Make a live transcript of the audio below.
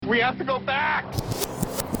We have to go back!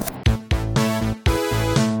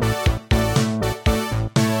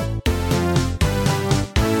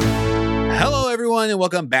 Hello, everyone, and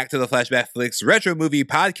welcome back to the Flashback Flicks Retro Movie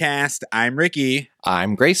Podcast. I'm Ricky.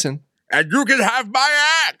 I'm Grayson. And you can have my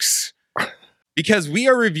axe! Because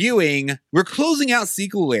we're closing out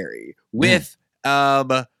Sequelary with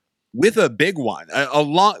a big one.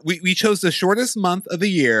 We chose the shortest month of the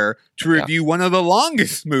year to review one of the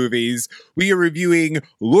longest movies. We are reviewing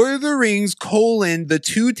Lord of the Rings: The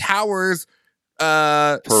Two Towers.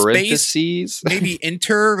 Parentheses, space, maybe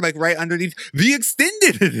enter like right underneath the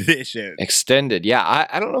extended edition. Extended, yeah.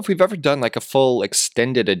 I don't know if we've ever done like a full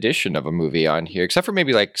extended edition of a movie on here, except for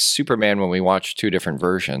maybe like Superman when we watched two different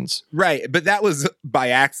versions. Right, but that was by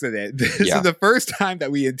accident. This is the first time that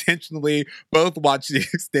we intentionally both watched the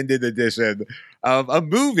extended edition of a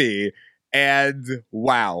movie, and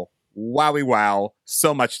wow,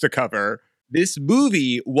 so much to cover. This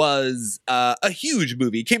movie was a huge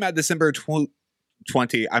movie. It came out December 20.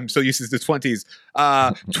 I'm so used to the 20s.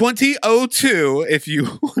 2002, if you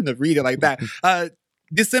want to read it like that.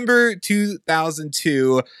 December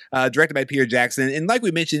 2002, directed by Peter Jackson. And like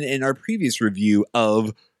we mentioned in our previous review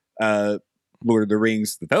of Lord of the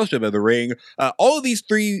Rings, The Fellowship of the Ring, all of these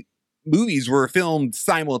three movies were filmed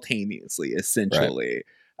simultaneously, essentially.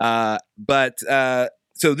 Right.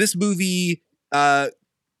 So this movie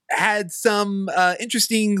had some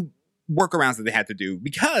interesting workarounds that they had to do,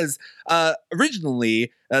 because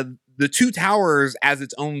originally The Two Towers as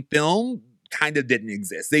its own film kind of didn't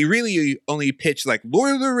exist. They really only pitched like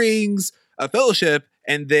Lord of the Rings, A Fellowship,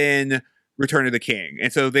 and then Return of the King.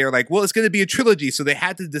 And so they were like, well, it's going to be a trilogy. So they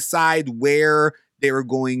had to decide where they were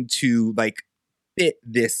going to like fit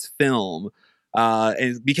this film.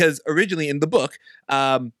 And because originally in the book,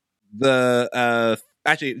 actually,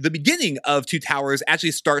 the beginning of Two Towers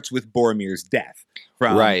actually starts with Boromir's death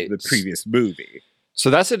from the previous movie. So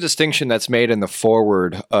that's a distinction that's made in the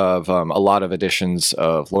foreword of a lot of editions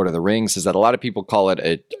of Lord of the Rings, is that a lot of people call it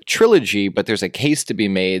a trilogy, but there's a case to be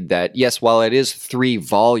made that, yes, while it is 3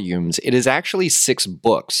 volumes, it is actually 6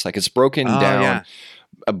 books. Like, it's broken down. Yeah.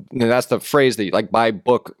 That's the phrase that, like, by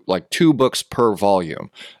book, like 2 books per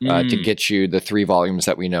volume to get you the 3 volumes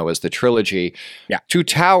that we know as the trilogy. Yeah. Two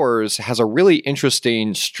Towers has a really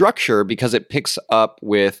interesting structure because it picks up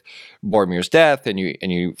with Boromir's death, and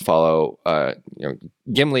you follow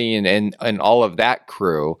Gimli and all of that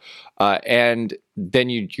crew, and then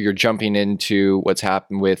you're jumping into what's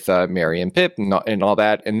happened with Merry and Pip and all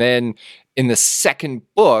that, and then in the second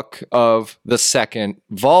book of the second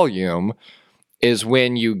volume is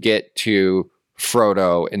when you get to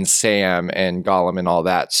Frodo and Sam and Gollum and all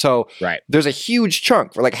that. So there's a huge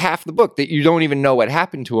chunk for like half the book that you don't even know what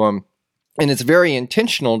happened to them. And it's very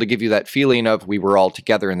intentional to give you that feeling of we were all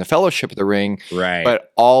together in the Fellowship of the Ring. Right.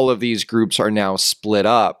 But all of these groups are now split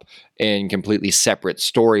up in completely separate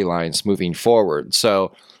storylines moving forward.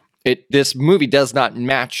 So this movie does not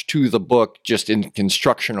match to the book just in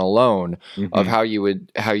construction alone of how you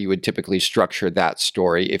would typically structure that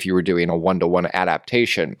story if you were doing a 1-to-1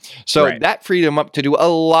 adaptation. So that freed him up to do a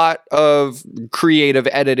lot of creative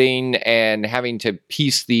editing and having to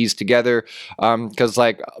piece these together, because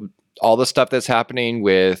like all the stuff that's happening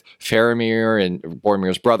with Faramir and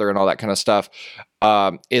Boromir's brother and all that kind of stuff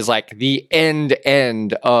is like the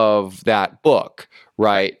end of that book.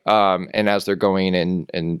 Right. And as they're going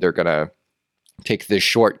and they're going to take this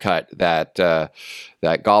shortcut that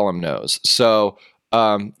Gollum knows. So,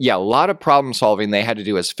 a lot of problem solving they had to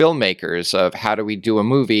do as filmmakers of how do we do a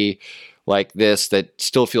movie like this that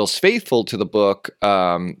still feels faithful to the book,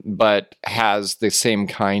 but has the same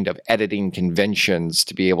kind of editing conventions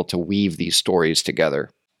to be able to weave these stories together.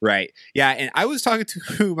 Right. Yeah. And I was talking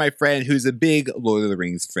to my friend who's a big Lord of the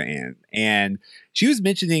Rings fan, and she was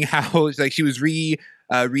mentioning how like she was reading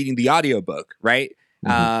the audiobook, right?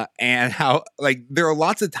 And how like there are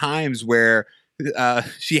lots of times where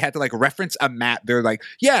she had to like reference a map. They're like,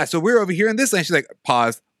 yeah, so we're over here in this land. She's like,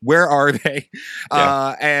 pause, where are they?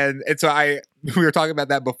 Yeah. And so we were talking about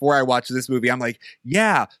that before I watched this movie. I'm like,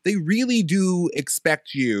 yeah, they really do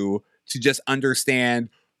expect you to just understand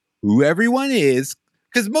who everyone is.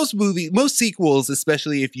 Because most sequels,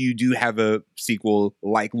 especially if you do have a sequel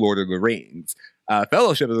like Lord of the Rings,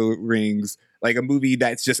 Fellowship of the Rings, like a movie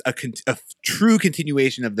that's just a true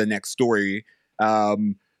continuation of the next story.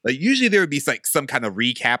 Like usually there would be like some kind of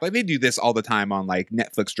recap. Like they do this all the time on like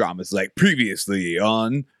Netflix dramas, like previously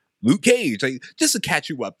on Luke Cage, like just to catch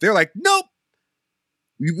you up. They're like, nope.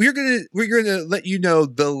 We're gonna let you know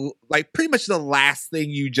pretty much the last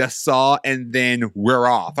thing you just saw, and then we're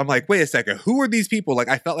off. I'm like, wait a second, who are these people? Like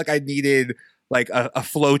I felt like I needed like a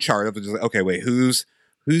flow chart of just like, okay, wait, who's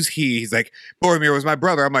who's he? He's like, Boromir was my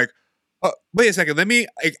brother. I'm like, oh, wait a second.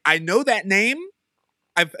 I know that name.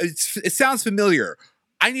 It sounds familiar.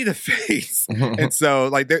 I need a face. And so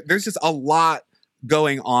like there's just a lot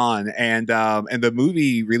going on, and the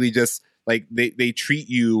movie really just like they treat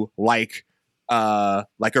you like a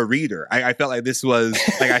reader. I felt like this was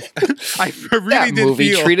like I really that did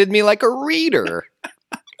movie feel treated me like a reader.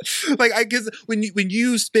 like I guess when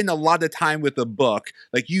you spend a lot of time with a book,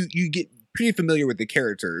 like you get pretty familiar with the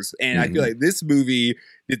characters, and I feel like this movie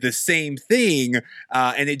did the same thing,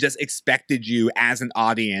 and it just expected you as an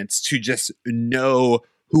audience to just know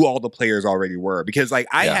who all the players already were, because like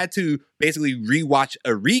I had to basically rewatch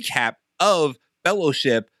a recap of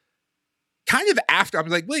Fellowship kind of after. I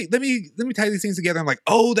was like, wait, let me tie these things together. I'm like,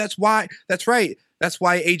 oh, that's right. That's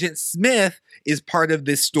why Agent Smith is part of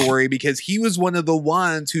this story, because he was one of the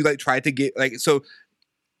ones who like tried to get like, so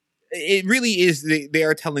it really is, they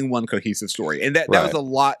are telling one cohesive story, and that was a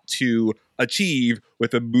lot to achieve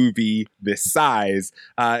with a movie this size.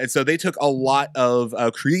 And so they took a lot of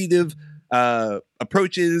creative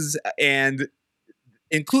approaches, and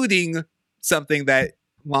including something that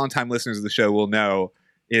longtime listeners of the show will know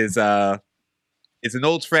is an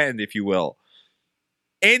old friend, if you will.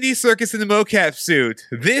 Andy Serkis in the mocap suit.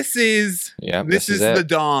 This is the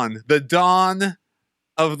dawn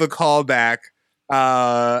of the callback.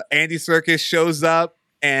 Andy Serkis shows up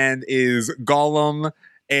and is Gollum,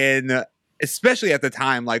 and especially at the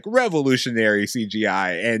time, like revolutionary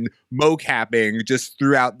CGI and mocapping just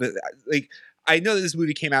throughout the like. I know that this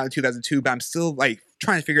movie came out in 2002, but I'm still like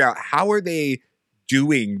trying to figure out, how are they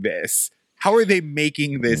doing this? How are they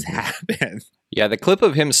making this happen? Yeah, the clip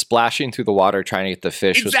of him splashing through the water trying to get the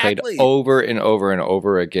fish was played over and over and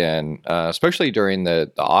over again, especially during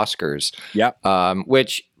the Oscars. Yep.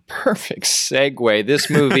 Which, perfect segue. This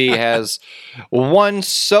movie has won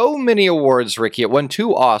so many awards, Ricky. It won 2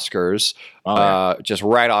 Oscars, just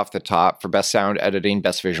right off the top, for Best Sound Editing,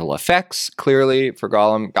 Best Visual Effects, clearly, for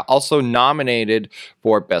Gollum. Got also nominated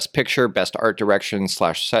for Best Picture, Best Art Direction /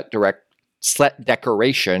 Set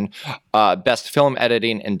decoration, Best Film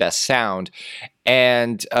Editing, and Best Sound.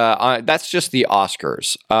 And that's just the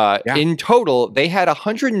Oscars. In total, they had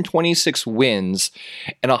 126 wins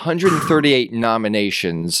and 138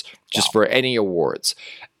 nominations just for any awards.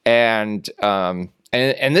 And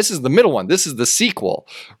this is the middle one. This is the sequel,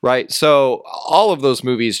 right? So all of those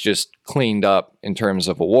movies just cleaned up in terms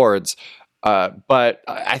of awards. But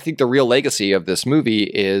I think the real legacy of this movie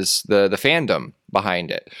is the fandom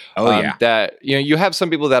behind it. That, you know, you have some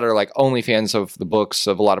people that are like only fans of the books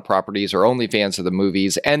of a lot of properties, or only fans of the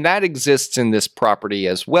movies, and that exists in this property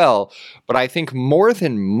as well. But I think more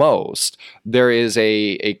than most, there is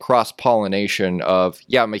a cross-pollination of,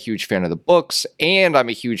 I'm a huge fan of the books and I'm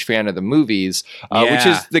a huge fan of the movies, which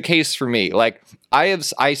is the case for me. Like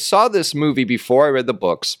I saw this movie before I read the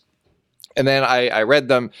books. And then I read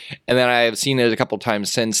them, and then I have seen it a couple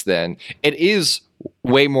times since then. It is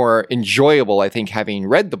way more enjoyable, I think, having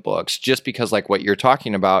read the books, just because, like what you're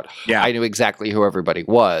talking about, I knew exactly who everybody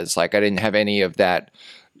was. Like, I didn't have any of that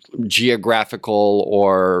geographical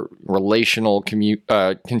or relational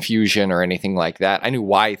confusion or anything like that. I knew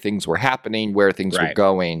why things were happening, where things were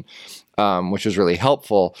going, which was really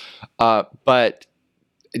helpful. But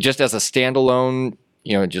just as a standalone,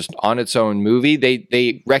 just on its own movie,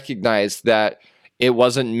 they recognized that it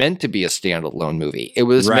wasn't meant to be a standalone movie. It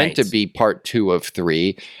was meant to be part 2 of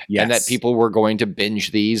 3, and that people were going to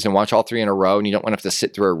binge these and watch all 3 in a row, and you don't want to have to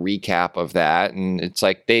sit through a recap of that. And it's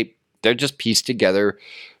like they're just pieced together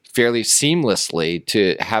fairly seamlessly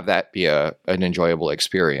to have that be an enjoyable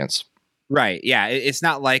experience. Right. Yeah. It's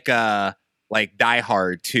not like Die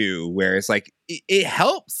Hard 2, where it's like it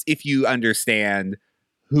helps if you understand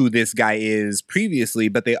who this guy is previously,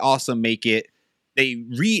 but they also they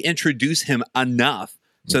reintroduce him enough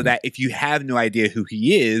so that if you have no idea who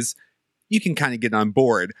he is, you can kind of get on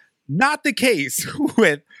board. Not the case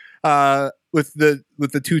with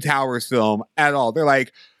the Two Towers film at all. They're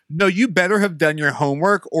like, no, you better have done your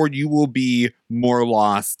homework, or you will be more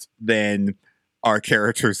lost than our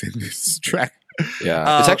characters in this Trek.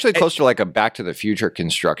 Yeah, it's actually close to like a Back to the Future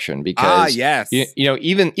construction, because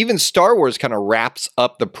even Star Wars kind of wraps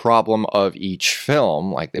up the problem of each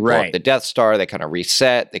film. Like, they blow up the Death Star, they kind of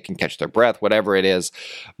reset, they can catch their breath, whatever it is.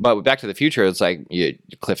 But with Back to the Future, it's like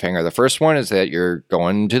cliffhanger. The first one is that you're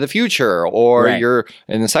going to the future, or you're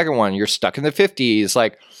in the second one, you're stuck in the 50s.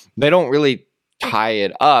 Like, they don't really tie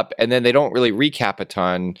it up, and then they don't really recap a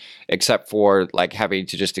ton, except for like having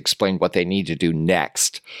to just explain what they need to do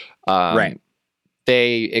next.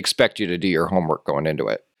 They expect you to do your homework going into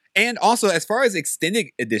it. And also, as far as extended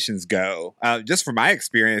editions go, just from my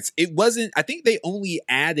experience, it wasn't. I think they only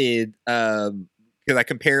added because I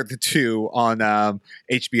compared the two on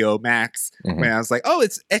HBO Max when I was like, oh,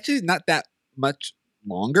 it's actually not that much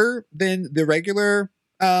longer than the regular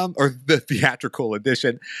or the theatrical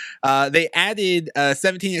edition. They added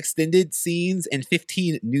 17 extended scenes and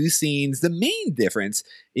 15 new scenes. The main difference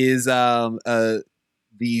is the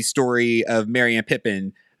story of Merry and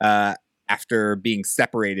Pippin after being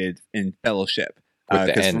separated in Fellowship.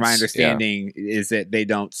 Because from my understanding is that they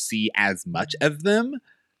don't see as much of them.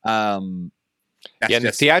 In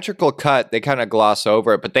the theatrical cut, they kind of gloss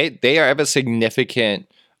over it, but they have a significant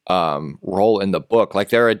role in the book. Like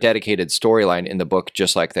they're a dedicated storyline in the book,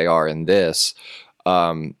 just like they are in this.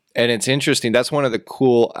 And it's interesting. That's one of the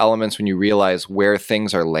cool elements when you realize where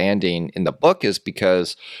things are landing in the book is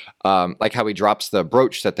because like how he drops the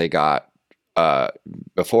brooch that they got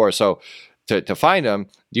before. So to find him,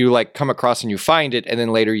 you like come across and you find it, and then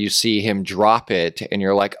later you see him drop it, and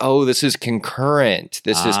you're like, "Oh, this is concurrent.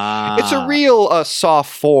 This is it's a real Saw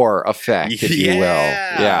 4 effect, if you will."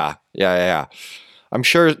 Yeah. I'm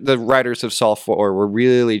sure the writers of Saw 4 were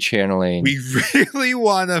really channeling. We really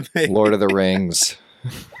want to make Lord of the Rings.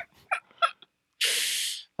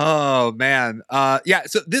 Oh man, yeah.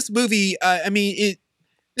 So this movie,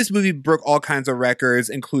 this movie broke all kinds of records,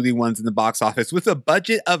 including ones in the box office. With a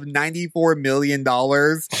budget of $94 million,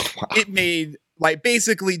 it made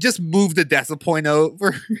basically just moved the decimal point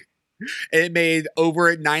over. It made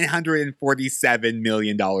over $947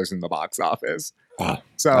 million in the box office.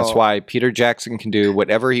 So that's why Peter Jackson can do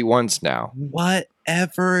whatever he wants now.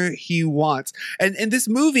 Whatever he wants. And this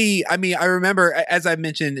movie, I remember, as I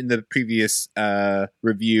mentioned in the previous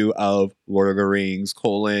review of Lord of the Rings,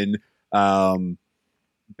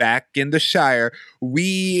 Back in the Shire,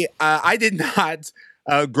 I did not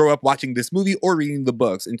grow up watching this movie or reading the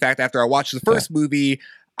books. In fact, after I watched the first movie,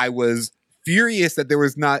 I was furious that there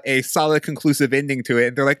was not a solid, conclusive ending to it.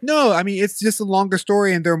 And they're like, no, it's just a longer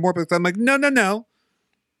story and there are more books. I'm like, no.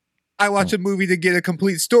 I watch a movie to get a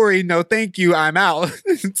complete story. No, thank you. I'm out.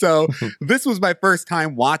 So this was my first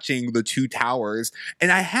time watching The Two Towers.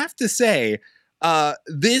 And I have to say,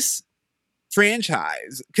 this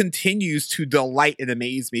franchise continues to delight and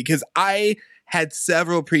amaze me because I had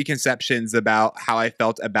several preconceptions about how I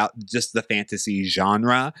felt about just the fantasy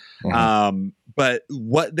genre. But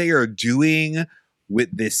what they are doing with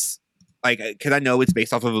this, because I know it's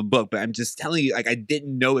based off of a book, but I'm just telling you, I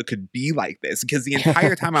didn't know it could be like this because the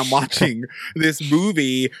entire time I'm watching this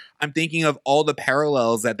movie, I'm thinking of all the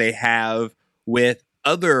parallels that they have with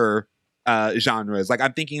other genres.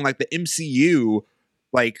 I'm thinking the MCU,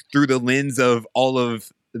 through the lens of all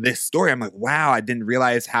of this story. I'm like, wow, I didn't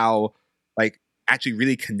realize how actually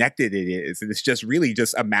really connected it is. And it's just really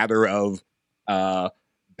just a matter of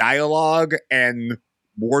dialogue and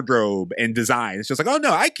wardrobe and design. It's just oh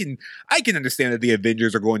no, I can understand that the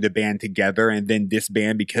Avengers are going to band together and then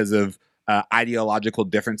disband because of ideological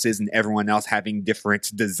differences and everyone else having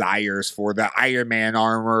different desires for the Iron Man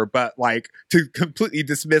armor, but to completely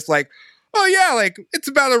dismiss oh yeah, it's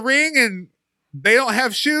about a ring and they don't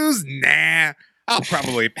have shoes. Nah, I'll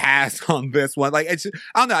probably pass on this one. I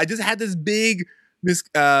don't know. I just had this big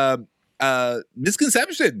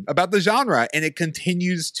misconception about the genre, and it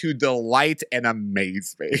continues to delight and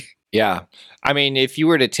amaze me. Yeah. If you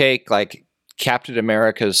were to take Captain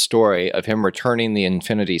America's story of him returning the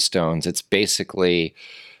Infinity Stones, it's basically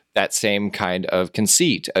that same kind of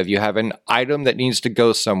conceit of you have an item that needs to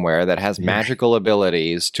go somewhere that has magical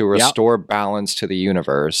abilities to restore balance to the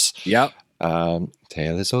universe. Yep.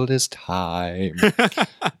 Tale as old as time.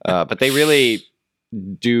 But they really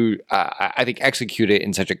do, I think, execute it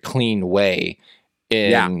in such a clean way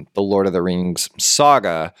in the Lord of the Rings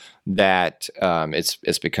saga that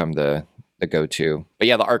it's become the go-to. But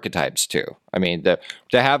yeah, the archetypes too. To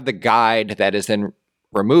have the guide that is then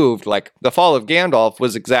removed, the fall of Gandalf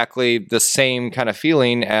was exactly the same kind of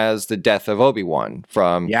feeling as the death of Obi-Wan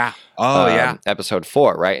from episode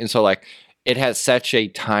 4, right? And so it has such a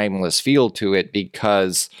timeless feel to it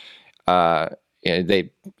because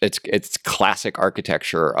it's classic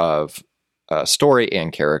architecture of story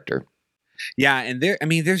and character. Yeah, and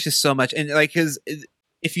there's just so much, and because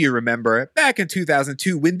if you remember back in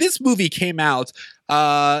 2002 when this movie came out,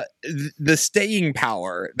 the staying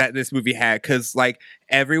power that this movie had, because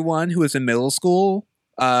everyone who was in middle school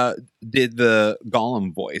did the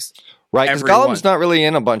Gollum voice. Right, because Gollum's not really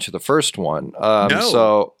in a bunch of the first one. No.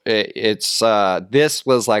 So it's this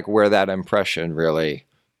was where that impression really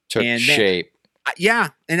took shape.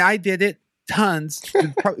 And I did it tons.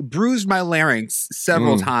 Bruised my larynx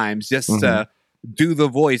several times just to do the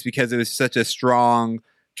voice because it was such a strong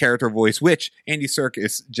character voice, which Andy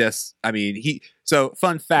Serkis just, I mean,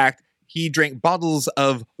 fun fact, he drank bottles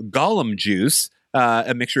of Gollum juice,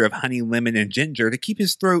 a mixture of honey, lemon, and ginger to keep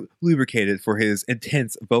his throat lubricated for his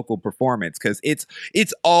intense vocal performance. Because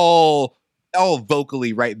it's all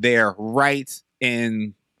vocally right there, right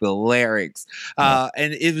in the lyrics.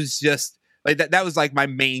 And it was just like that was like my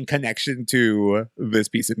main connection to this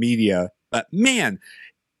piece of media. But man,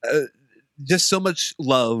 just so much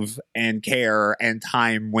love and care and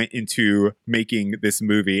time went into making this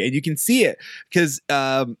movie. And you can see it because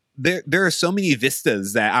there are so many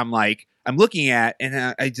vistas that I'm looking at,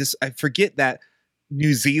 and I forget that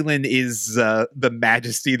New Zealand is the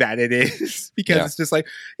majesty that it is, because it's just like,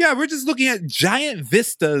 yeah, we're just looking at giant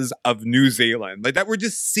vistas of New Zealand, like that. We're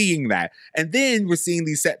just seeing that, and then we're seeing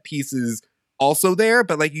these set pieces also there.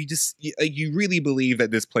 But like, you really believe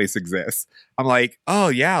that this place exists. I'm like, oh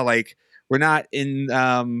yeah, like we're not in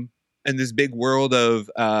this big world of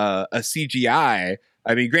a CGI.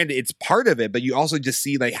 I mean, granted, it's part of it, but you also just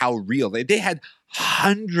see like how real they had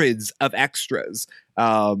hundreds of extras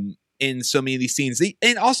in so many of these scenes,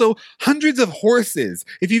 and also hundreds of horses.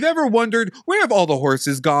 If you've ever wondered where have all the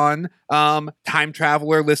horses gone, time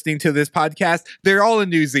traveler listening to this podcast, they're all in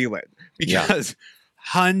New Zealand, because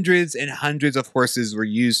hundreds and hundreds of horses were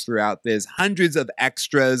used throughout this, hundreds of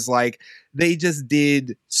extras. Like, they just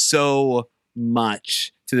did so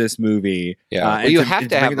much to this movie. Well, you have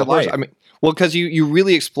to have the horse. I mean, well, because you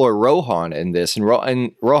really explore Rohan in this, and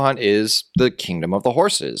Rohan is the kingdom of the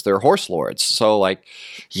horses. They're horse lords. So, like,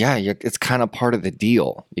 it's kind of part of the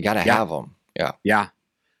deal. You got to have them. Yeah.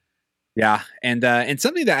 And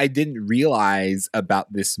something that I didn't realize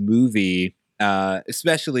about this movie,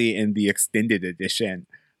 especially in the extended edition,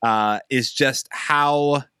 is just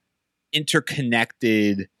how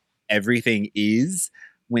interconnected everything is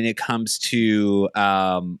when it comes to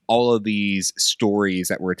all of these stories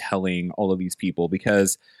that we're telling all of these people.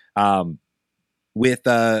 Because with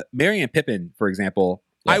Merry and Pippin, for example,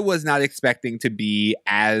 I was not expecting to be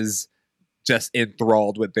as just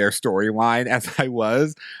enthralled with their storyline as I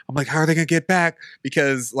was. I'm like, how are they going to get back?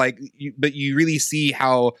 Because but you really see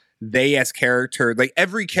how they as character, like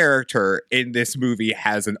every character in this movie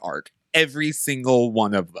has an arc. Every single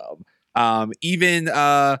one of them. Even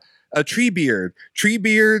a Treebeard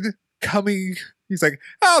coming, he's like,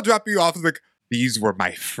 I'll drop you off. He's like, these were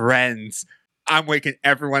my friends. I'm waking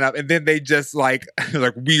everyone up. And then they just like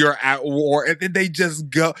we are at war. And then they just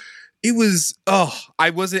go. It was, I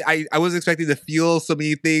wasn't expecting to feel so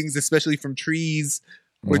many things, especially from trees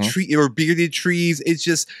or bearded trees. It's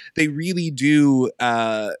just, they really do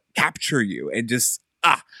capture you, and just,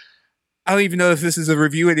 I don't even know if this is a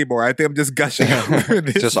review anymore. I think I'm just gushing over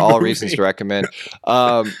this. Just all reasons to recommend.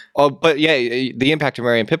 But yeah, the impact of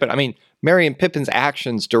Merry and Pippin. I mean, Merry and Pippin's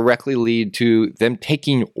actions directly lead to them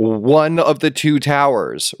taking one of the two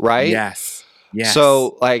towers, right? Yes.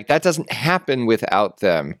 So, like, that doesn't happen without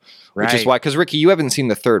them, which is why. Because Ricky, you haven't seen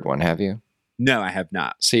the third one, have you? No, I have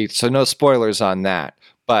not. See, so no spoilers on that,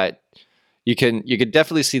 but you can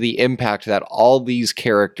definitely see the impact that all these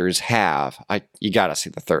characters have. You got to see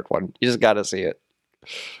the third one. You just got to see it.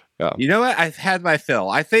 Yeah. You know what? I've had my fill.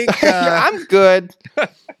 I think I'm good.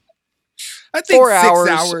 I think 4 6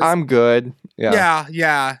 hours. I'm good. Yeah.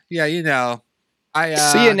 You know, I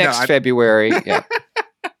see you next February. Yeah.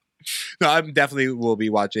 No, I definitely will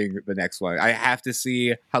be watching the next one. I have to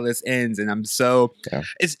see how this ends, and I'm so. Yeah.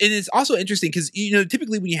 It's also interesting because, you know,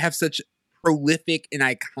 typically when you have such prolific and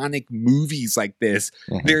iconic movies like this,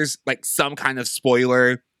 there's like some kind of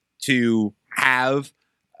spoiler to have.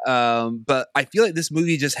 But I feel like this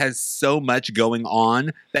movie just has so much going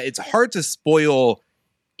on that it's hard to spoil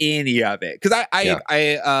any of it. Because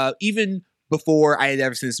I even before I had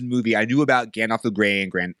ever seen this movie, I knew about Gandalf the Grey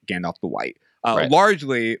and Gandalf the White.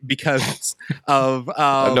 Largely because of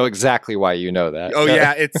I know exactly why you know that. Oh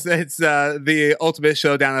yeah, it's the ultimate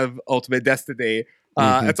showdown of Ultimate Destiny.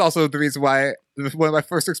 It's also the reason why one of my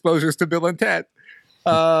first exposures to Bill and Ted,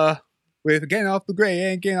 with Gandalf the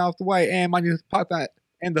Grey and Gandalf the White and Monty Python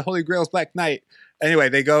and the Holy Grail's Black Knight. Anyway,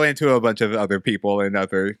 they go into a bunch of other people and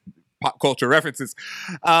other pop culture references,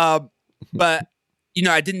 but. You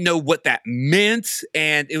know, I didn't know what that meant,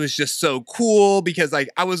 and it was just so cool because, like,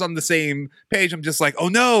 I was on the same page. I'm just like, oh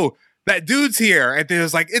no, that dude's here, and it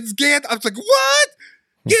was like, it's Gandalf. I was like, what?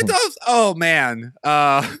 Gandalf? Oh man,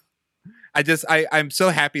 I'm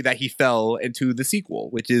so happy that he fell into the sequel,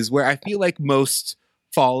 which is where I feel like most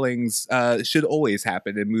fallings should always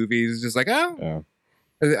happen in movies. It's just like,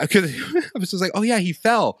 because I was just like, oh yeah, he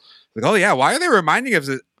fell. Like, oh yeah, why are they reminding us?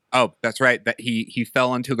 Oh, that's right. That he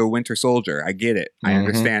fell into the Winter Soldier. I get it. I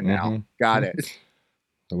understand now. Got it.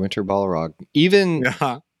 The Winter Balrog. Even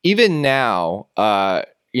even now,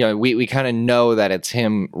 we kind of know that it's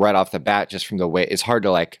him right off the bat, just from the way it's hard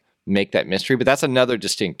to like make that mystery. But that's another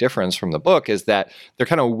distinct difference from the book, is that they're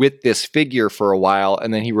kind of with this figure for a while,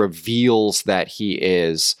 and then he reveals that he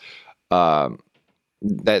is that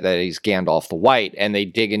he's Gandalf the White, and they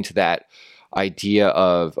dig into that idea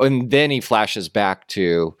of, and then he flashes back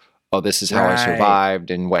to, oh, this is how I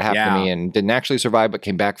survived and what happened to me, and didn't actually survive, but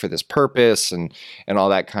came back for this purpose, and all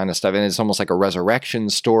that kind of stuff. And it's almost like a resurrection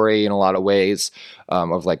story in a lot of ways,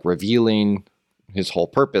 of like revealing his whole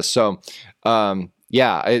purpose. So,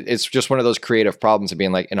 it's just one of those creative problems of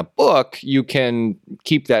being like, in a book, you can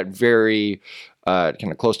keep that very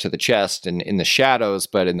kind of close to the chest and in the shadows,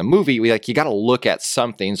 but in the movie, you got to look at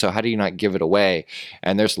something. So how do you not give it away?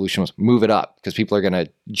 And their solution was move it up, because people are going to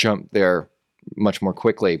jump there much more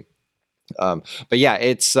quickly. But yeah,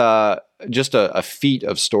 it's just a feat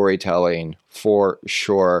of storytelling for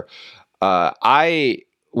sure.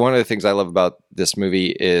 One of the things I love about this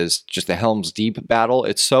movie is just the Helm's Deep battle.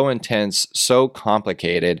 It's so intense, so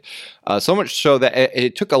complicated, so much so that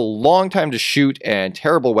it took a long time to shoot and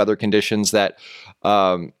terrible weather conditions, that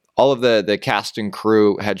all of the cast and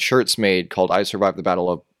crew had shirts made called "I Survived the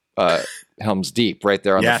Battle of Helm's Deep" right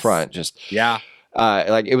there on the front.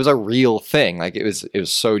 Like it was a real thing. Like it was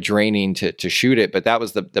so draining to shoot it, but that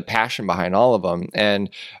was the passion behind all of them. And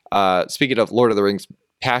speaking of Lord of the Rings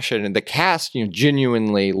passion, and the cast,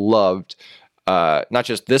 genuinely loved not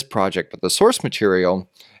just this project, but the source material.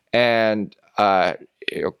 And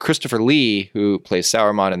Christopher Lee, who plays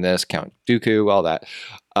Sauron in this, Count Dooku, all that,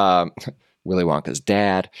 Willy Wonka's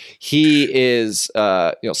dad, he is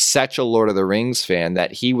such a Lord of the Rings fan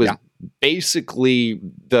that he was basically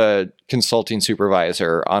the consulting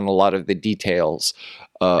supervisor on a lot of the details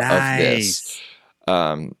of this.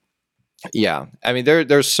 I mean,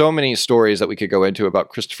 there's so many stories that we could go into about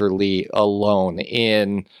Christopher Lee alone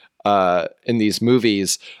in these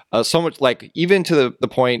movies. So much, like, even to the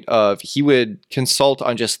point of he would consult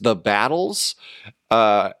on just the battles.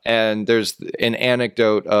 And there's an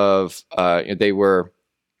anecdote of they were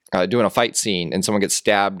doing a fight scene and someone gets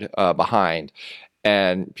stabbed behind,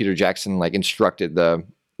 and Peter Jackson instructed the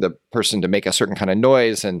person to make a certain kind of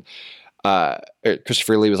noise, and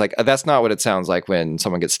Christopher Lee was like, "That's not what it sounds like when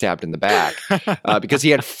someone gets stabbed in the back," because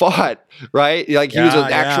he had fought, right? He was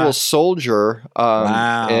an actual soldier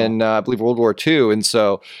in I believe World War II, and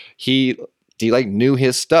so he knew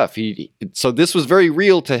his stuff. So this was very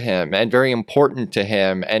real to him and very important to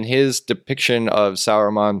him, and his depiction of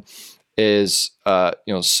Sauron is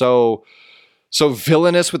so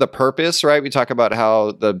villainous with a purpose, right? We talk about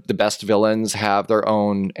how the best villains have their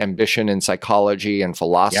own ambition and psychology and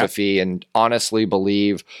philosophy, and honestly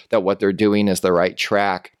believe that what they're doing is the right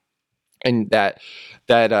track. And that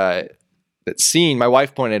scene, my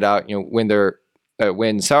wife pointed out, when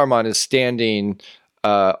Sauron is standing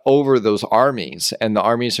over those armies, and the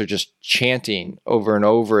armies are just chanting over and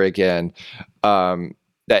over again,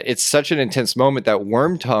 that it's such an intense moment that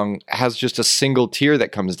Wormtongue has just a single tear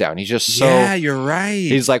that comes down. He's just so... Yeah, you're right.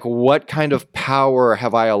 He's like, what kind of power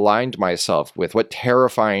have I aligned myself with? What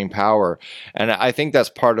terrifying power? And I think that's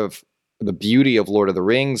part of the beauty of Lord of the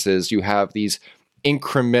Rings, is you have these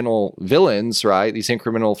incremental villains, right? These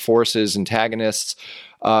incremental forces, antagonists,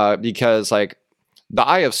 because the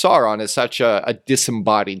Eye of Sauron is such a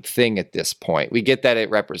disembodied thing at this point. We get that it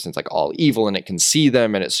represents all evil, and it can see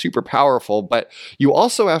them, and it's super powerful, but you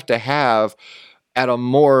also have to have, at a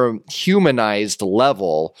more humanized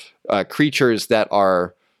level, creatures that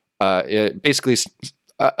are basically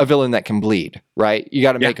a villain that can bleed, right? You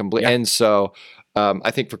got to make him bleed. And so I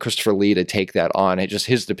think for Christopher Lee to take that on,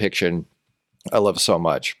 his depiction, I love so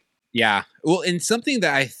much. Yeah. Well, and something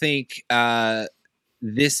that I think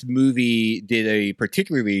this movie did a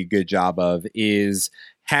particularly good job of is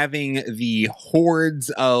having the hordes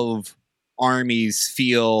of armies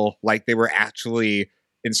feel like they were actually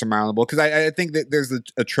insurmountable. Because I think that there's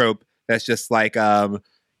a trope that's just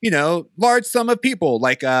large sum of people,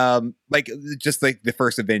 just like the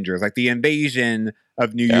first Avengers, like the invasion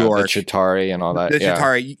of New York, the Chitauri and all that. The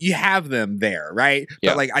Chitauri, you have them there, right?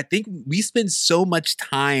 Yeah. But I think we spend so much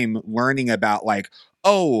time learning about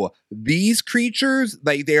these creatures,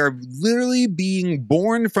 they are literally being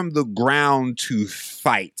born from the ground to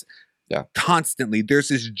fight. Yeah. Constantly. There's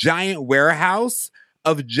this giant warehouse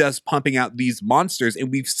of just pumping out these monsters, and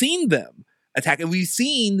we've seen them attack, and we've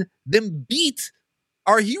seen them beat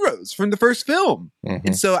our heroes from the first film. Mm-hmm.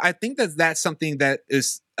 And so I think that's something that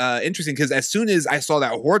is interesting, because as soon as I saw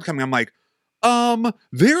that horde coming, I'm like,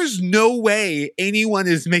 there's no way anyone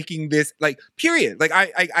is making this, period.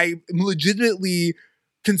 I'm legitimately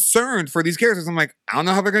concerned for these characters. I'm like, I don't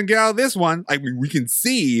know how they're gonna get out of this one. Like we can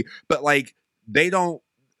see, but like they don't.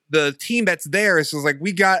 The team that's there is just like,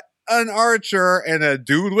 we got an archer and a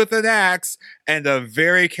dude with an axe and a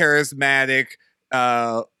very charismatic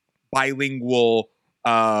bilingual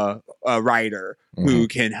writer who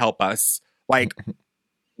can help us. Like,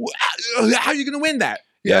 how are you going to win that?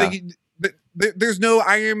 Yeah. There's no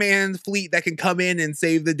Iron Man fleet that can come in and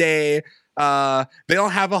save the day. They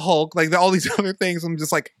don't have a Hulk. Like, all these other things. I'm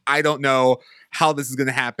just like, I don't know how this is going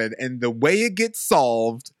to happen. And the way it gets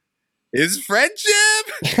solved is friendship.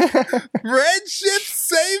 Friendship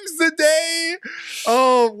saves the day.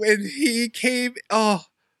 Oh, when he came. Oh,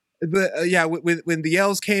 when the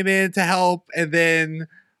elves came in to help, and then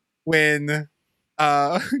when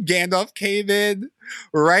Gandalf came in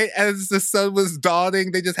right as the sun was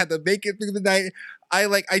dawning, they just had to make it through the night.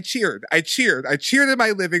 I cheered in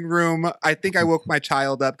my living room. I think I woke my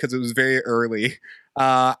child up because it was very early.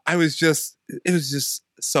 It was just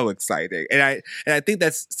so exciting, and I think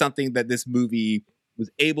that's something that this movie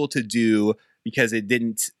was able to do, because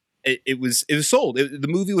it was sold. The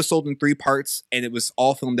movie was sold in 3 parts, and it was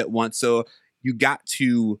all filmed at once. So you got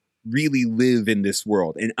to really live in this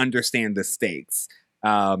world and understand the stakes.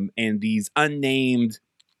 And these unnamed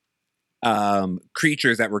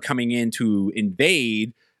creatures that were coming in to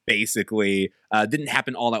invade, basically, didn't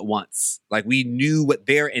happen all at once. Like, we knew what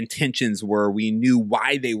their intentions were. We knew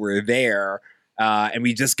why they were there. And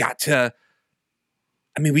we just got to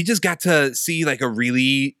see like a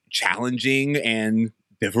really challenging and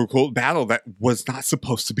difficult battle that was not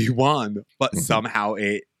supposed to be won, but somehow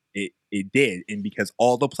it did. And because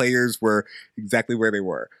all the players were exactly where they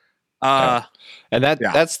were. And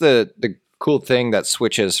that's the cool thing that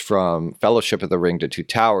switches from Fellowship of the Ring to Two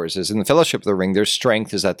Towers is in the Fellowship of the Ring, their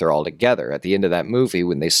strength is that they're all together. At the end of that movie,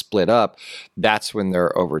 when they split up, that's when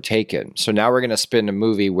they're overtaken. So now we're going to spin a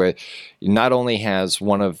movie where not only has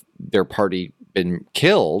one of their party been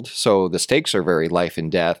killed, so the stakes are very life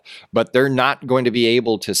and death, but they're not going to be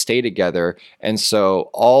able to stay together. And so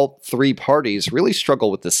all 3 parties really struggle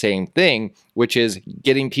with the same thing, which is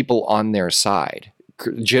getting people on their side,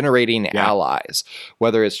 generating allies,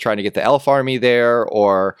 whether it's trying to get the elf army there,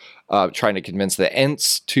 or trying to convince the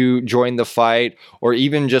Ents to join the fight, or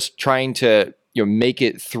even just trying to make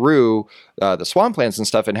it through the swamplands and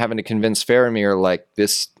stuff, and having to convince Faramir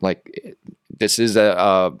this is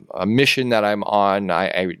a mission that I'm on.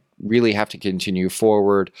 I really have to continue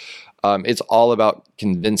forward. It's all about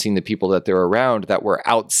convincing the people that they're around that were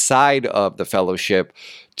outside of the Fellowship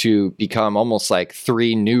to become almost like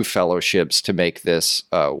 3 new fellowships to make this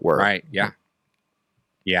work. Right. Yeah.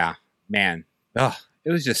 Yeah, man. Oh,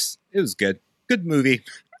 it was good. Good movie.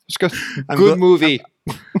 It's good. Good movie.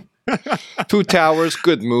 Two Towers,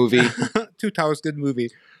 good movie. Two Towers, good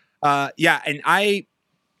movie. And I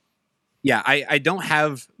don't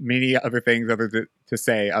have many other things to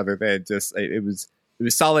say other than just it was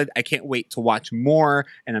solid. I can't wait to watch more,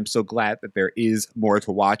 and I'm so glad that there is more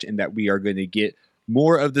to watch, and that we are going to get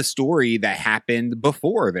more of the story that happened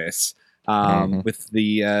before this with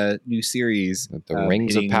the new series, the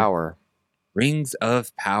Rings of Power. Rings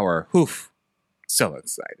of Power. Oof, so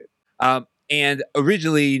excited. And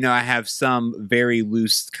originally, I have some very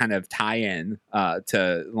loose kind of tie-in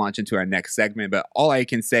to launch into our next segment, but all I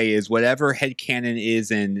can say is whatever headcanon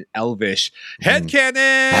is in Elvish,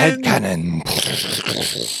 headcanon! Headcanon!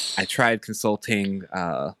 I tried consulting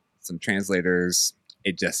some translators.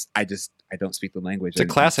 I don't speak the language. It's a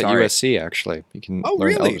class at USC, actually. You can learn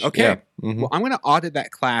really? Elvish. Okay. Yeah. Mm-hmm. Well, I'm going to audit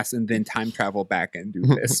that class and then time travel back and do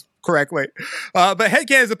this correctly. But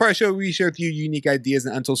Headcanon is a part of the show where we share with you unique ideas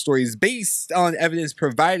and untold stories based on evidence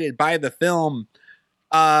provided by the film.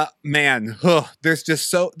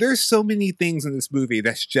 There's so many things in this movie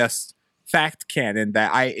that's just fact canon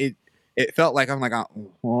that it felt like I'm like,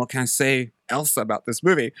 what can I say else about this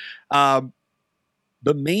movie?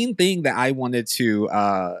 The main thing that I wanted to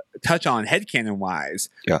touch on headcanon wise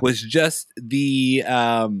was just the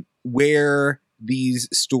where these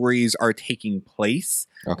stories are taking place.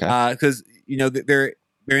 Okay. Because they're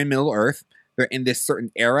in Middle Earth. They're in this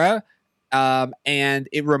certain era. And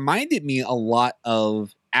it reminded me a lot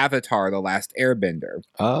of Avatar: The Last Airbender.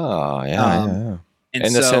 Oh, yeah.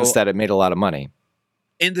 In the sense that it made a lot of money.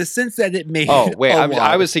 In the sense that it made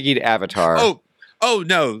I was thinking Avatar. Oh,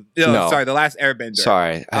 no. Sorry, The Last Airbender.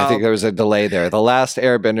 Sorry, I think there was a delay there. The Last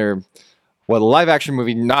Airbender, the live action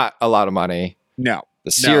movie, not a lot of money. No.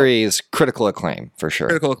 The series, critical acclaim, for sure.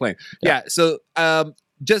 Critical acclaim. Yeah. So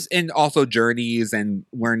just in also journeys and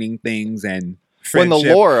learning things and friendship. When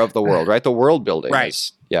the lore of the world, right? The world building.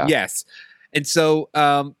 Right. Yes. And so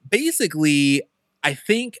basically, I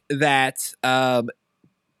think that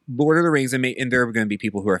Lord of the Rings, and there are going to be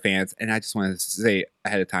people who are fans, and I just wanted to say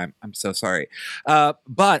ahead of time, I'm so sorry.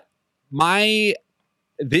 But my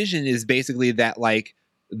vision is basically that like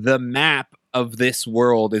the map of this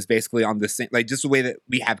world is basically on the same, like just the way that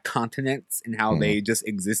we have continents and how they just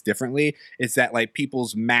exist differently. It's that like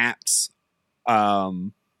people's maps,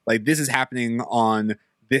 like this is happening on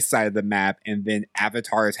this side of the map, and then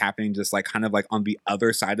Avatar is happening just like kind of like on the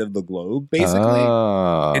other side of the globe, basically.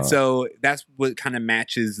 And so that's what kind of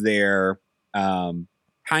matches their time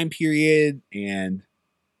period and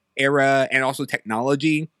era, and also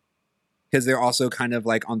technology, because they're also kind of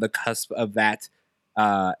like on the cusp of that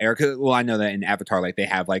era. Well, I know that in Avatar, like they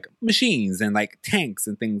have like machines and like tanks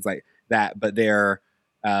and things like that, but they're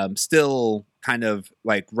still kind of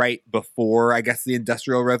like right before, I guess, the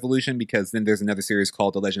Industrial Revolution, because then there's another series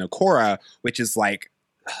called The Legend of Korra, which is like,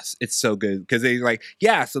 it's so good because they like,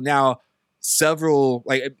 yeah, so now several,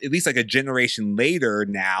 like at least like a generation later,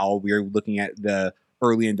 now we're looking at the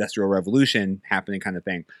early Industrial Revolution happening kind of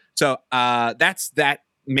thing. So that's that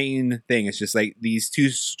main thing. It's just like these two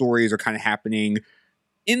stories are kind of happening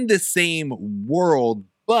in the same world,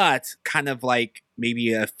 but kind of like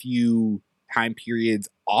maybe a few time periods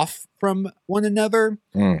off from one another,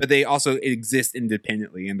 but they also exist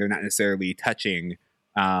independently, and they're not necessarily touching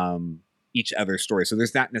each other's story. So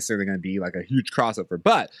there's not necessarily going to be like a huge crossover,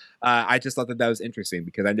 but I just thought that that was interesting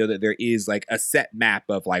because I know that there is like a set map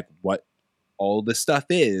of like what all the stuff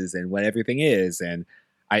is and what everything is, and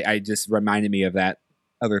I just reminded me of that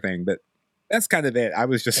other thing. But that's kind of it. I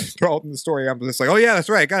was just enthralled in the story. I'm just like, oh yeah, that's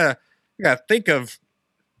right. I gotta think of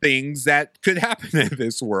things that could happen in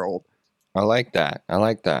this world. I like that.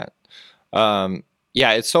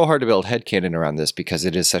 Yeah, it's so hard to build headcanon around this because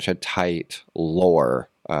it is such a tight lore.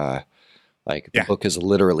 Like the book is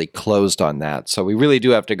literally closed on that. So we really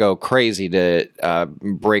do have to go crazy to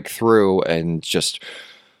break through and just,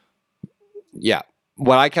 yeah.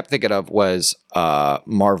 What I kept thinking of was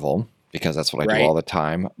Marvel, because that's what I do all the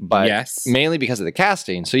time, but mainly because of the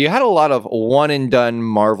casting. So you had a lot of one and done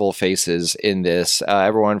Marvel faces in this.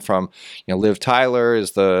 Everyone from, Liv Tyler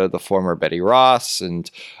is the former Betty Ross,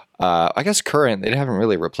 and I guess current, they haven't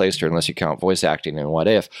really replaced her unless you count voice acting in What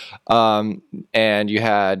If. And you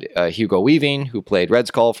had Hugo Weaving, who played Red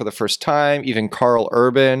Skull for the first time. Even Carl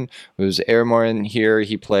Urban, who's Airborne here.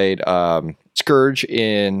 He played Scourge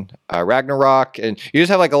in Ragnarok, and you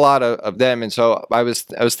just have like a lot of them. And so I was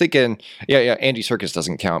thinking, Andy Serkis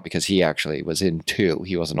doesn't count because he actually was in 2.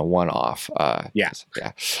 He wasn't a one-off. I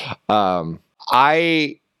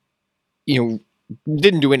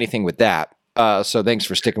didn't do anything with that. So thanks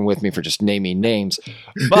for sticking with me for just naming names.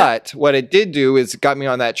 But what it did do is got me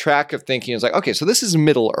on that track of thinking, it's like, okay, so this is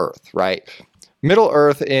Middle Earth, right? Middle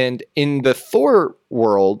Earth, and in the Thor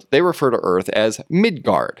world, they refer to Earth as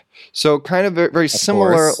Midgard. So kind of very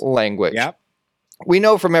similar language. Yep. We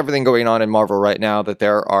know from everything going on in Marvel right now that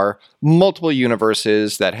there are multiple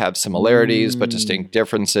universes that have similarities but distinct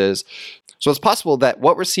differences. So it's possible that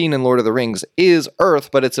what we're seeing in Lord of the Rings is Earth,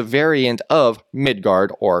 but it's a variant of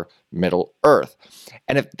Midgard or Middle Earth.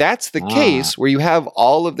 And if that's the case, where you have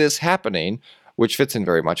all of this happening, which fits in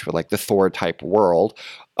very much with like the Thor type world,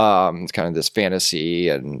 it's kind of this fantasy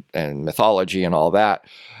and mythology and all that.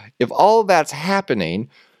 If all that's happening,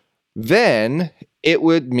 then it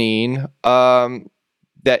would mean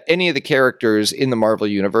that any of the characters in the Marvel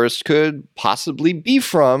universe could possibly be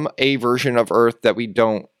from a version of Earth that we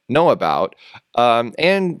don't know about,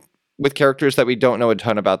 and with characters that we don't know a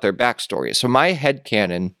ton about their backstory. So my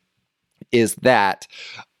headcanon is that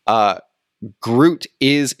Groot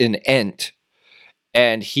is an Ent,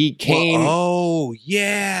 and he came.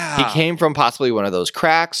 He came from possibly one of those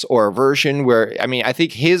cracks or a version where, I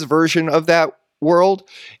think his version of that world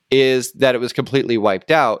is that it was completely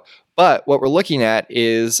wiped out. But what we're looking at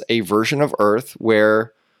is a version of Earth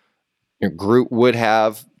where Groot would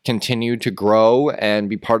have continued to grow and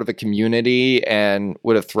be part of a community and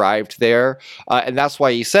would have thrived there. And that's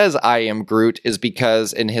why he says, I am Groot, is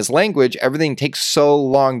because in his language, everything takes so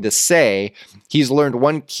long to say. He's learned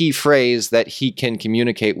one key phrase that he can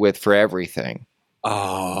communicate with for everything.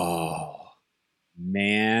 Oh,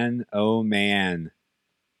 man. Oh, man.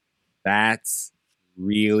 That's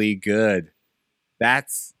really good.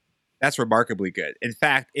 That's remarkably good. In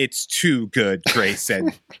fact, it's too good,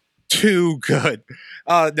 Grayson. Too good.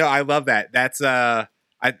 No, I love that. That's that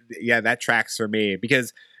tracks for me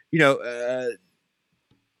because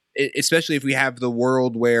especially if we have the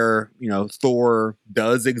world where Thor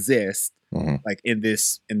does exist, like in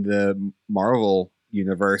the Marvel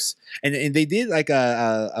universe, and they did like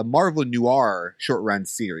a Marvel noir short run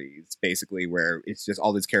series basically where it's just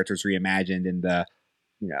all these characters reimagined in the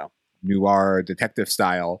noir detective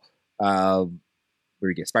style, where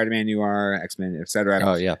you get Spider-Man noir, X-Men, etc.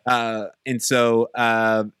 Oh yeah. And so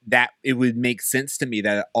that it would make sense to me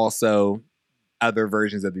that also other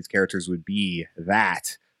versions of these characters would be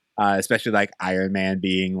that, especially like Iron Man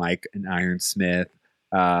being like an ironsmith,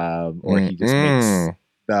 or he just makes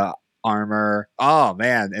the armor. Oh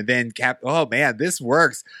man, and then Oh man, this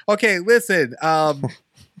works. Okay, listen,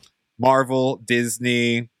 Marvel,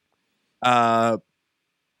 Disney,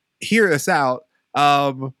 hear us out.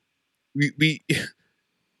 We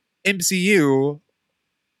MCU,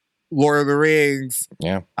 Lord of the Rings.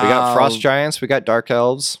 Yeah, we got frost giants, we got dark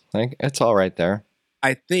elves. I think it's all right there.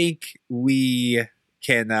 I think we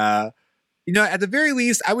can, at the very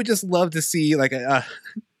least, I would just love to see like I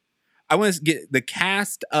want to get the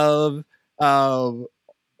cast of all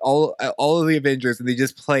of the Avengers, and they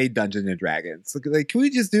just play Dungeons and Dragons. Like, can we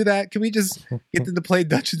just do that? Can we just get them to play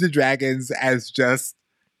Dungeons and Dragons as just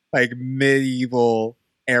like medieval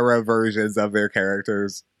era versions of their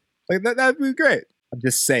characters? Like that'd be great. I'm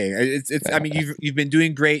just saying. It's. I mean, you've been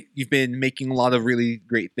doing great. You've been making a lot of really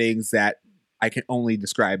great things that I can only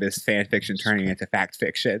describe as fan fiction turning into fact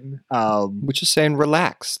fiction. Which is saying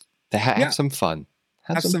relax. Have some fun.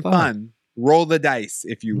 Have some fun. Roll the dice,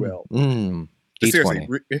 if you will. Seriously,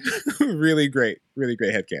 really great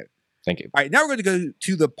headcanon. Thank you. All right, now we're going to go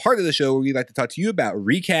to the part of the show where we like to talk to you about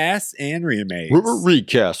recasts and remakes.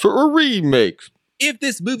 Recasts or remakes. If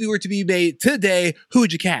this movie were to be made today, who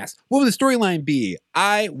would you cast? What would the storyline be?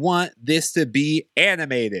 I want this to be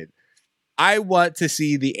animated. I want to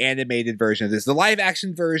see the animated version of this. The live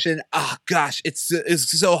action version, oh gosh, it's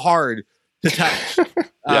so hard to touch.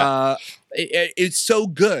 It's so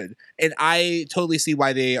good. And I totally see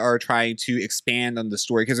why they are trying to expand on the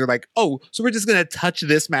story, because they're like, oh, so we're just going to touch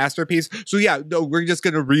this masterpiece. So yeah, no, we're just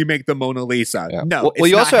going to remake the Mona Lisa. Yeah. No, well,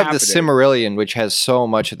 you also have the Silmarillion, which has so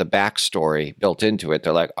much of the backstory built into it.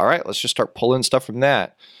 They're like, all right, let's just start pulling stuff from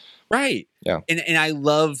that. Right. Yeah. And I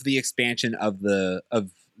love the expansion of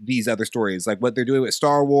these other stories, like what they're doing with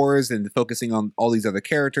Star Wars and focusing on all these other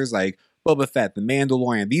characters like Boba Fett, The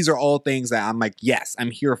Mandalorian. These are all things that I'm like, yes,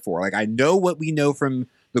 I'm here for. Like, I know what we know from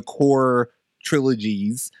the core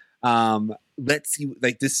trilogies. Let's see,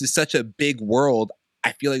 like, this is such a big world.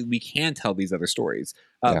 I feel like we can tell these other stories.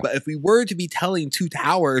 But if we were to be telling Two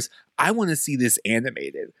Towers, I want to see this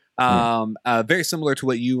animated. Very similar to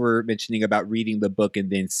what you were mentioning about reading the book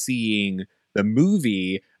and then seeing the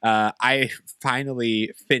movie. I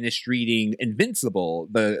finally finished reading Invincible,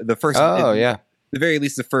 the first. The very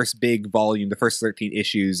least, the first big volume, the first 13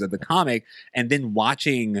 issues of the comic, and then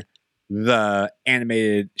watching the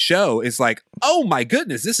animated show is like, oh my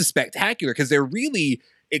goodness, this is spectacular, because they're really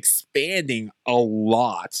expanding a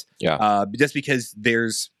lot. Just because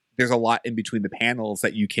there's a lot in between the panels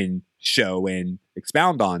that you can show and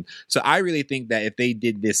expound on. So I really think that if they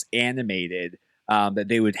did this animated, that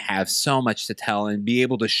they would have so much to tell and be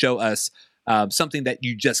able to show us something that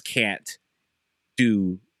you just can't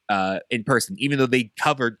do in person, even though they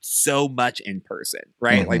covered so much in person,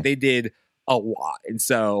 right? Like they did a lot. And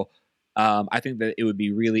so I think that it would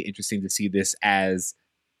be really interesting to see this as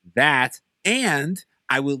that. And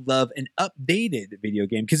I would love an updated video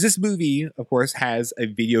game, because this movie, of course, has a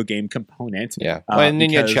video game component. And then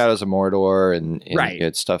you had Shadows of Mordor and you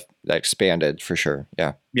had stuff that expanded for sure.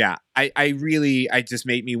 I just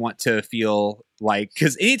made me want to feel like,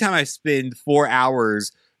 because anytime I spend 4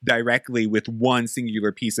 hours directly with one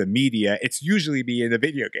singular piece of media, it's usually be in a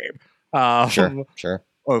video game. Sure.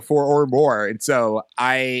 Or 4 or more. And so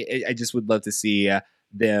I just would love to see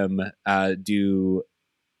them do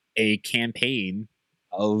a campaign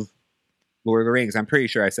of Lord of the Rings. I'm pretty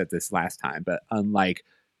sure I said this last time, but unlike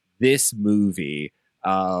this movie,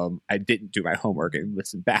 I didn't do my homework and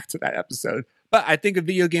listen back to that episode. But I think a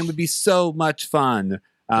video game would be so much fun.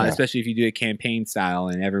 Especially if you do a campaign style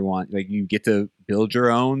and everyone, like, you get to build your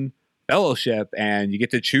own fellowship and you get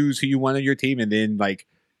to choose who you want on your team and then like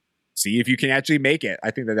see if you can actually make it.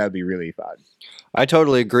 I think that would be really fun. I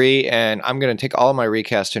totally agree. And I'm going to take all my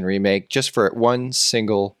recast and remake just for one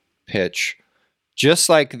single pitch, just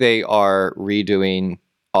like they are redoing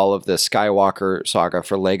all of the Skywalker saga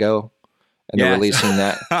for Lego. And they're releasing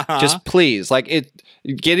that. Just please, like,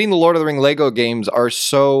 getting the Lord of the Ring Lego games are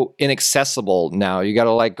so inaccessible now. You got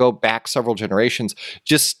to like go back several generations.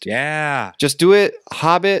 Just do it.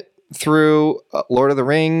 Hobbit through Lord of the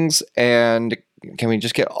Rings, and can we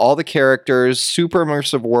just get all the characters? Super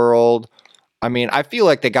immersive world. I mean, I feel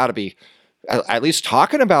like they got to be at least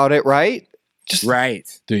talking about it, right?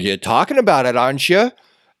 You're talking about it, aren't you?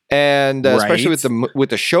 And especially with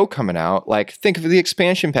the show coming out, like, think of the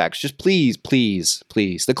expansion packs. Just please.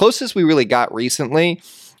 The closest we really got recently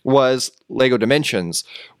was Lego Dimensions,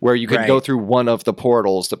 where you could go Right. through one of the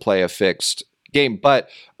portals to play a fixed game. But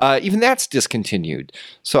even that's discontinued.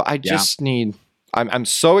 So I just need. I'm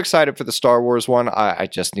so excited for the Star Wars one. I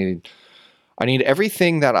just need. I need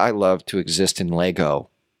everything that I love to exist in Lego.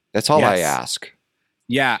 That's all I Yes. ask.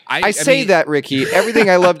 Yeah, I say mean, that, Ricky. Everything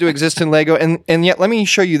I love to exist in Lego, and yet let me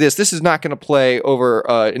show you this. This is not going to play over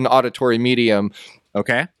an auditory medium.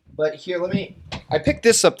 Okay. But here, let me. I picked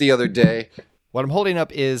this up the other day. What I'm holding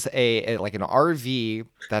up is like an RV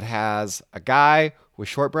that has a guy with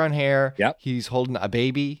short brown hair. Yep. He's holding a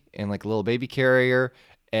baby in like a little baby carrier,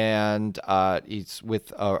 and he's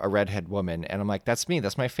with a redhead woman. And I'm like, that's me.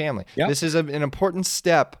 That's my family. Yep. This is an important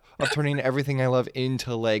step of turning everything I love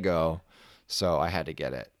into Lego. So I had to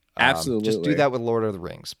get it. Absolutely. Just do that with Lord of the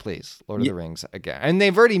Rings, please. Lord of the Rings again. And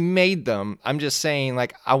they've already made them. I'm just saying,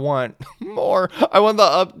 like, I want more. I want the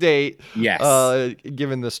update. Yes.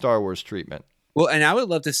 Given the Star Wars treatment. Well, and I would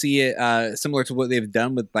love to see it similar to what they've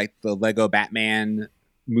done with like the Lego Batman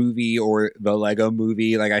movie or the Lego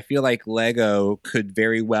movie. Like, I feel like Lego could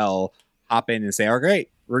very well hop in and say, "All right,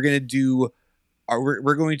 we're going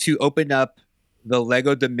to open up the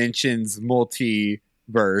Lego Dimensions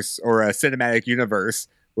multiverse or a cinematic universe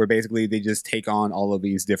where basically they just take on all of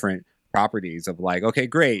these different properties of like, okay,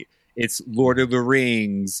 great, it's Lord of the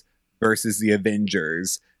Rings versus the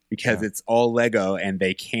Avengers." Because it's all Lego and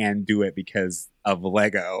they can do it because of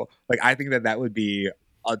Lego. Like, I think that would be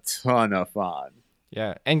a ton of fun.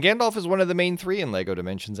 Yeah. And Gandalf is one of the main three in Lego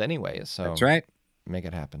Dimensions anyway. So That's right. Make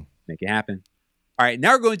it happen. Make it happen. All right.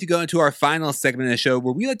 Now we're going to go into our final segment of the show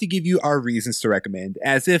where we like to give you our reasons to recommend,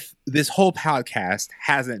 as if this whole podcast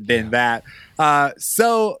hasn't been that.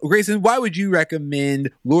 So, Grayson, why would you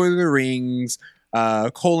recommend Lord of the Rings,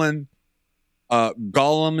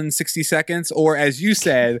 Gollum in 60 seconds, or as you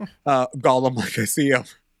said, Gollum like I see him?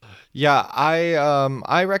 Yeah,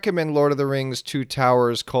 I recommend Lord of the Rings, Two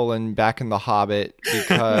Towers, Back in the Hobbit,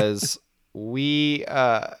 because we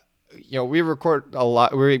record a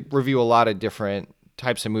lot, we review a lot of different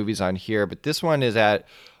types of movies on here, but this one is at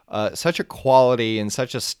such a quality and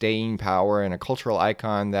such a staying power and a cultural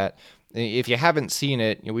icon that if you haven't seen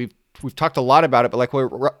it, we've talked a lot about it, but like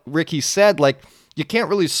what Ricky said, like, you can't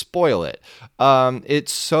really spoil it.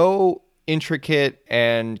 It's so intricate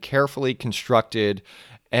and carefully constructed,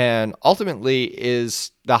 and ultimately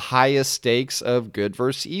is the highest stakes of good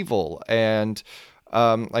versus evil. And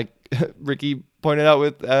like Ricky pointed out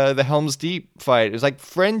with the Helm's Deep fight, it was like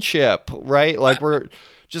friendship, right? Like we're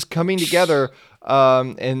just coming together,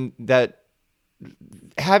 and that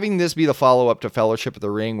having this be the follow-up to Fellowship of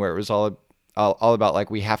the Ring, where it was all about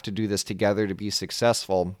like, we have to do this together to be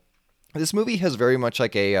successful. This movie has very much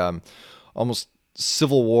like a almost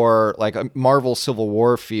Civil War, like a Marvel Civil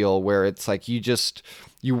War feel, where it's like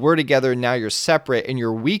you were together and now you're separate and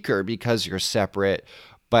you're weaker because you're separate.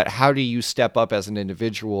 But how do you step up as an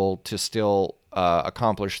individual to still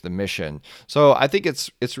accomplish the mission? So I think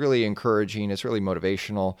it's really encouraging. It's really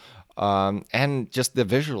motivational. And just the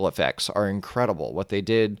visual effects are incredible. What they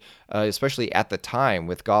did, especially at the time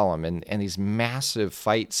with Gollum and these massive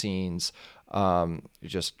fight scenes,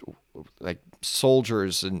 just like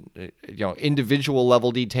soldiers and individual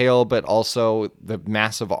level detail, but also the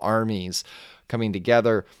massive armies coming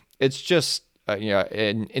together. It's just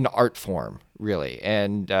in art form, really,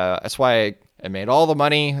 and that's why it made all the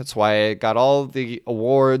money. That's why it got all the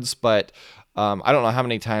awards. But I don't know how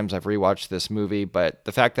many times I've rewatched this movie, but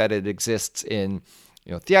the fact that it exists in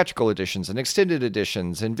theatrical editions and extended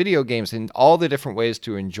editions and video games and all the different ways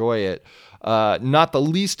to enjoy it, not the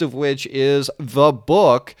least of which is the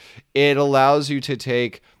book. It allows you to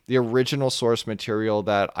take the original source material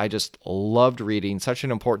that I just loved reading, such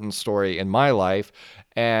an important story in my life,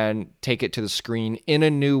 and take it to the screen in a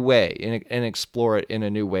new way and explore it in a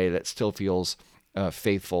new way that still feels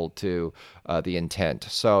faithful to the intent.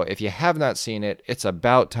 So if you have not seen it, it's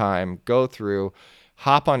about time. Go through,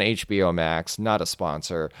 hop on HBO Max, not a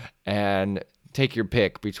sponsor, and take your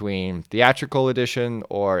pick between theatrical edition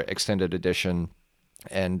or extended edition,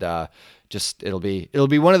 and it'll be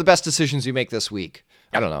one of the best decisions you make this week.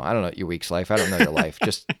 I don't know your week's life. I don't know your life.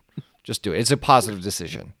 Just do it. It's a positive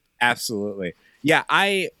decision. Absolutely. Yeah.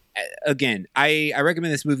 I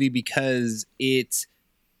recommend this movie because it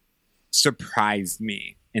surprised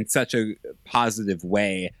me in such a positive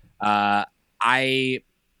way. For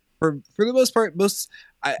the most part,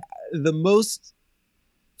 the most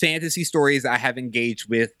fantasy stories I have engaged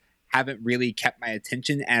with haven't really kept my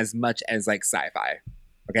attention as much as like sci-fi.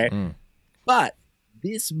 Okay. But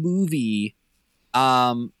this movie,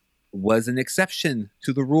 was an exception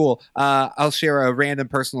to the rule. I'll share a random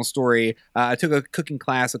personal story. I took a cooking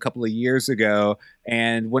class a couple of years ago,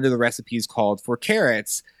 and one of the recipes called for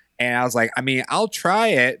carrots. And I was like, I mean, I'll try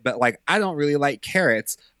it, but like, I don't really like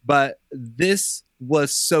carrots. But this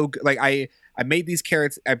was so good. Like, I made these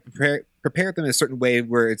carrots. I prepared them in a certain way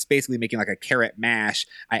where it's basically making like a carrot mash.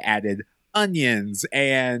 I added onions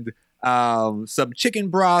and some chicken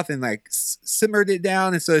broth and like simmered it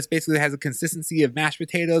down, and so it basically has a consistency of mashed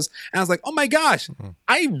potatoes. And I was like, oh my gosh,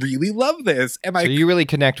 I really love this. And so you really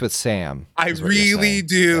connect with Sam. I really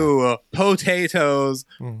do. Yeah. Potatoes,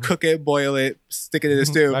 cook it, boil it, stick it in a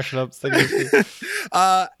stew, mash it up, stick it in a stew.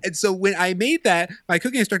 And so when I made that, my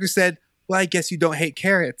cooking instructor said, well, I guess you don't hate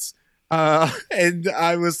carrots. And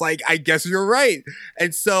I was like, I guess you're right.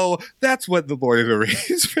 And so that's what the Lord of the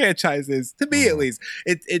Rings franchise is, to me at least.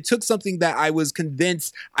 It took something that I was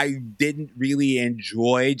convinced I didn't really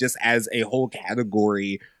enjoy just as a whole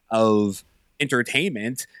category of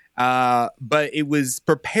entertainment, but it was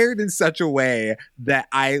prepared in such a way that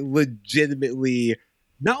I legitimately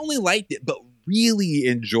not only liked it, but really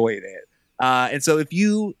enjoyed it. And so if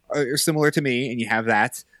you are similar to me and you have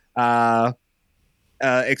that,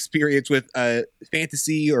 experience with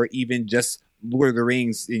fantasy or even just Lord of the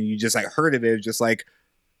Rings, and you just like heard of it, just like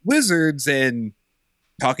wizards and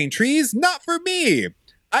talking trees, not for me.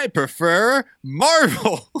 I prefer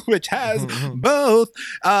Marvel, which has both.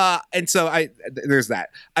 And so there's that.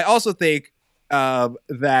 I also think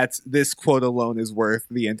that this quote alone is worth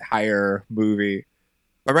the entire movie.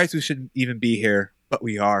 By rights, we shouldn't even be here, but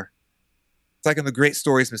we are. It's like in the great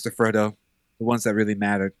stories, Mr. Frodo, the ones that really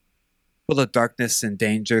mattered. Full of darkness and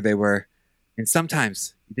danger they were, and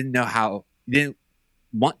sometimes you didn't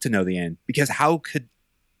want to know the end, because how could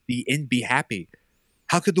the end be happy?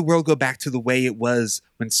 How could the world go back to the way it was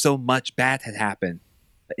when so much bad had happened?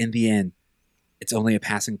 But in the end, it's only a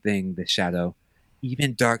passing thing, this shadow.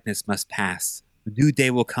 Even darkness must pass. A new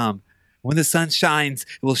day will come. When the sun shines,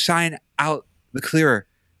 it will shine out the clearer.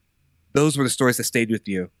 Those were the stories that stayed with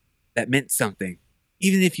you, that meant something,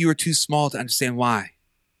 even if you were too small to understand why.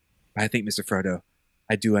 I think, Mr. Frodo,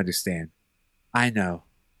 I do understand. I know.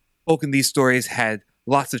 Folk in these stories had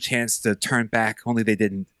lots of chance to turn back, only they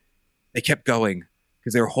didn't. They kept going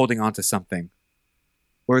because they were holding on to something.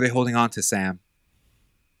 What were they holding on to, Sam?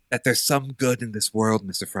 That there's some good in this world,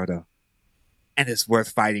 Mr. Frodo, and it's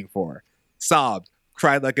worth fighting for. Sobbed,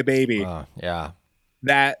 cried like a baby. Yeah.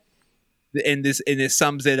 That, and it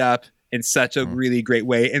sums it up in such a really great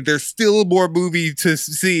way. And there's still more movie to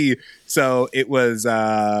see. So it was,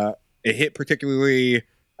 it hit particularly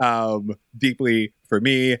deeply for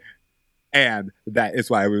me. And that is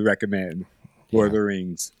why we recommend Lord of the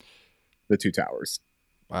Rings, The Two Towers.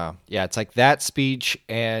 Wow. Yeah, it's like that speech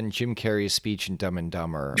and Jim Carrey's speech in Dumb and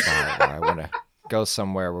Dumber about I want to go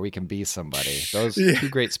somewhere where we can be somebody. Those two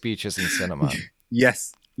great speeches in cinema.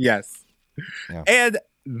 Yes. Yeah. And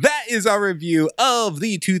that is our review of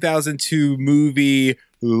the 2002 movie,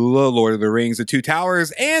 The Lord of the Rings, The Two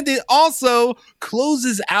Towers. And it also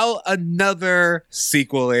closes out another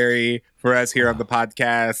sequelary for us here on the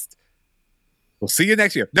podcast. We'll see you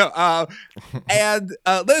next year. And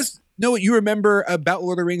let us know what you remember about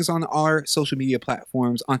Lord of the Rings on our social media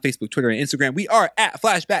platforms on Facebook, Twitter, and Instagram. We are at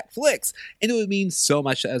Flashback Flicks, and it would mean so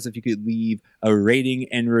much to us if you could leave a rating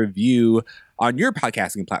and review on your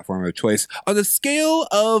podcasting platform of choice on the scale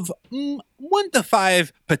of 1 to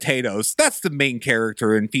 5 potatoes. That's the main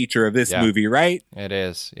character and feature of this movie, right? It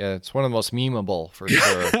is. Yeah, it's one of the most memeable for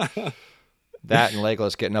sure. That and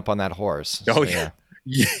Legolas getting up on that horse. So, yeah.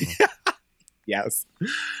 Yes.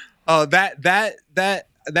 Oh, that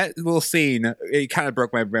little scene, it kind of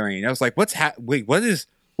broke my brain. I was like, what is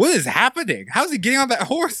happening? How's he getting on that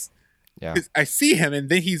horse? Yeah. I see him and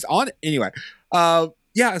then he's on it. Anyway, a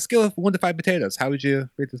scale of 1 to 5 potatoes. How would you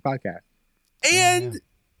rate this podcast? And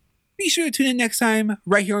be sure to tune in next time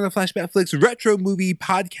right here on the Flashback Flicks Retro Movie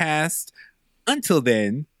Podcast. Until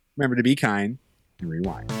then, remember to be kind and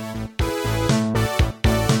rewind.